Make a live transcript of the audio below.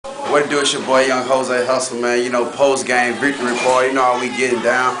What it do? It's your boy Young Jose Hustle, man. You know, post-game victory party. You know how we getting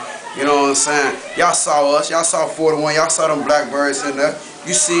down. You know what I'm saying? Y'all saw us. Y'all saw 41. Y'all saw them Blackbirds in there.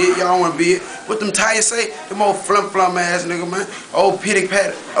 You see it. Y'all want to be it. What them tires say? Them old flum ass nigga, man. Old pity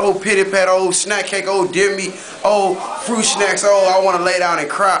pat, old snack cake, old deer meat, old fruit snacks. Oh, I want to lay down and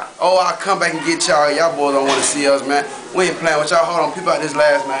cry. Oh, I'll come back and get y'all. Y'all boys don't want to see us, man. We ain't playing with y'all. Hold on. People out this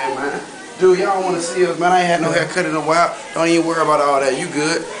last man, man. Dude, y'all want to see us, man. I ain't had no haircut in a while. Don't even worry about all that. You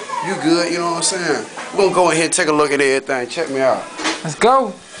good. You good. You know what I'm saying? We're going to go in here and take a look at everything. Check me out. Let's go.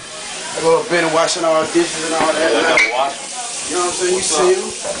 I go to bed and washing all the dishes and all that. You know what I'm saying? You see them?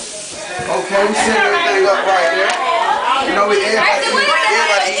 Okay, we set everything up right there. You know,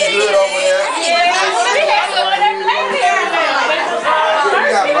 everybody eat good over there.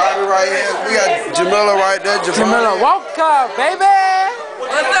 We got Bobby right here. We got Jamila right there. Jamila Walker, baby.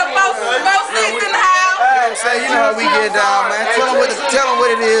 What's up, most in the house? You know how we get down, man. Tell them what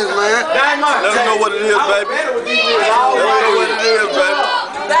it is, man. Let them know what it is, baby. Let them know what it is, baby.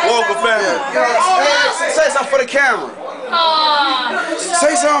 Walker family. Say something for the camera.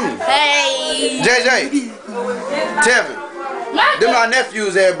 Say something. Hey. JJ. Tevin. Them my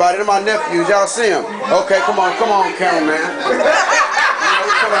nephews, everybody. Them my nephews. Y'all see them? Okay, come on, cameraman.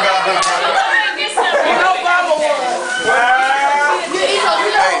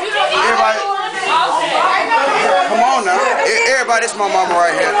 Come on now. Everybody, this is my mama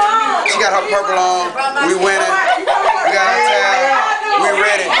right here. She got her purple on. We winning. We got our towel. We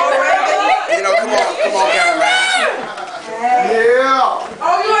ready. You know, come on, cameraman. Yeah.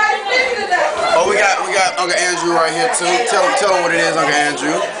 Oh, we got Uncle Andrew right here too. Tell him what it is, Uncle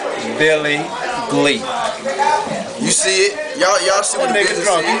Andrew. Billy Glee. You see it? Y'all see what the business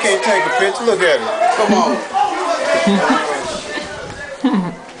drunk. is? You can't take a picture. Look at it. Come on.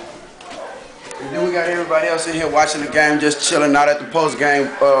 And then we got everybody else in here watching the game, just chilling out at the post-game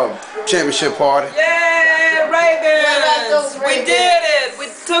championship party. Yeah, Ravens. We did it. We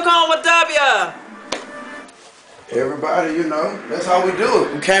took home a W. Everybody, you know, that's how we do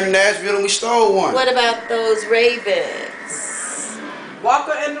it. We came to Nashville and we stole one. What about those Ravens?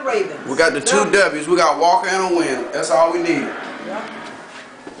 Walker and the Ravens. We got the two W's. We got Walker and a win. That's all we need.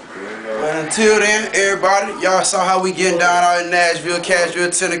 But until then, everybody, y'all saw how we getting down out in Nashville, Cashville,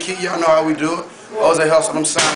 Tennessee. Y'all know how we do it. Jose Hustle, I'm signing.